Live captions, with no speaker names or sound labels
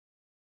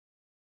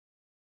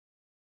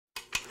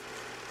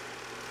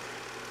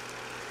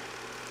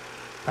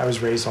I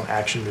was raised on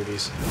action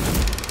movies.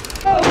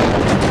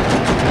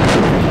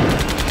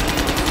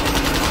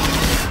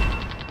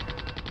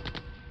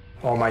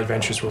 All my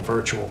adventures were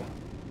virtual.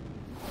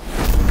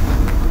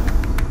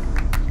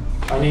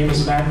 My name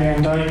is Matt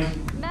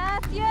VanDyke.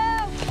 Matthew!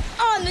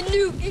 On the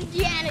new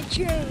Indiana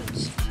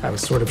Jones. I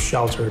was sort of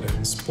sheltered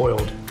and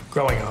spoiled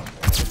growing up.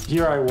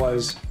 Here I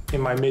was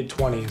in my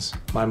mid-20s.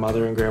 My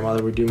mother and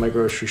grandmother would do my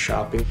grocery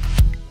shopping.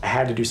 I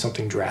had to do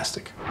something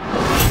drastic.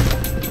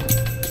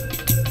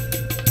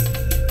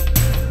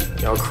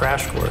 You know, a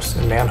crash course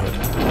in manhood.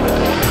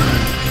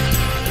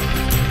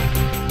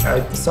 I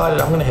decided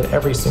I'm gonna hit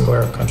every single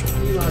Arab country.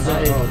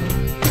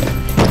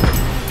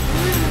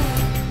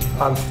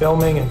 I'm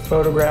filming and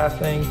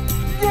photographing.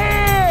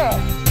 Yeah!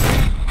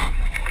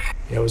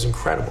 It was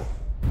incredible.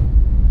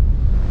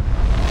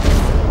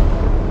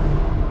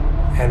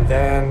 And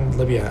then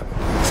Libya happened.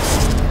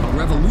 A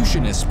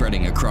revolution is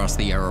spreading across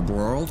the Arab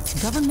world.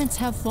 Governments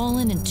have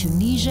fallen in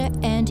Tunisia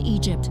and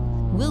Egypt.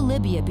 Will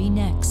Libya be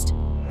next?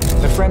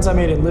 The friends I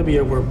made in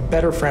Libya were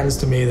better friends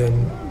to me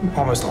than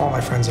almost all my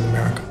friends in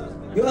America.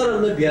 You are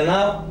in Libya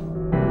now?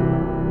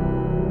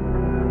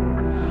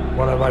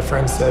 One of my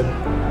friends said,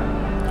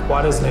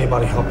 "Why doesn't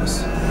anybody help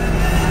us?"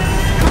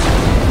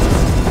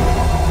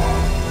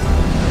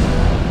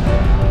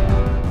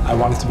 I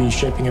wanted to be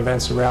shaping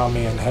events around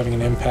me and having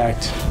an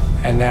impact.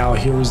 And now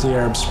here was the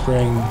Arab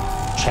Spring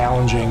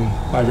challenging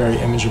my very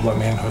image of what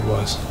manhood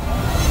was.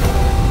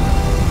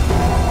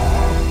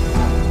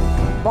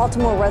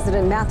 Baltimore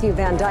resident Matthew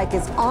VanDyke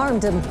is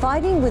armed and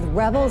fighting with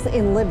rebels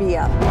in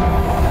Libya.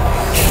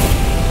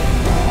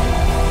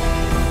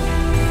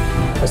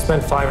 I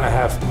spent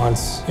 5.5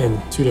 months in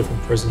 2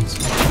 different prisons.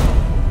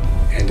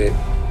 And it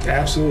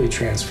absolutely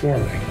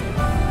transformed me.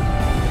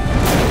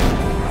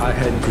 I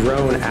had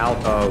grown out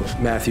of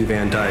Matthew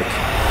VanDyke.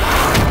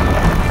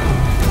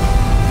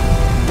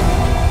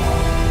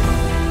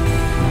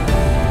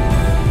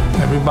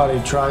 Everybody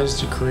tries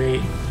to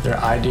create their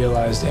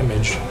idealized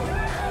image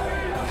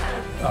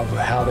of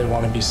how they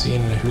want to be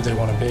seen and who they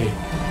want to be.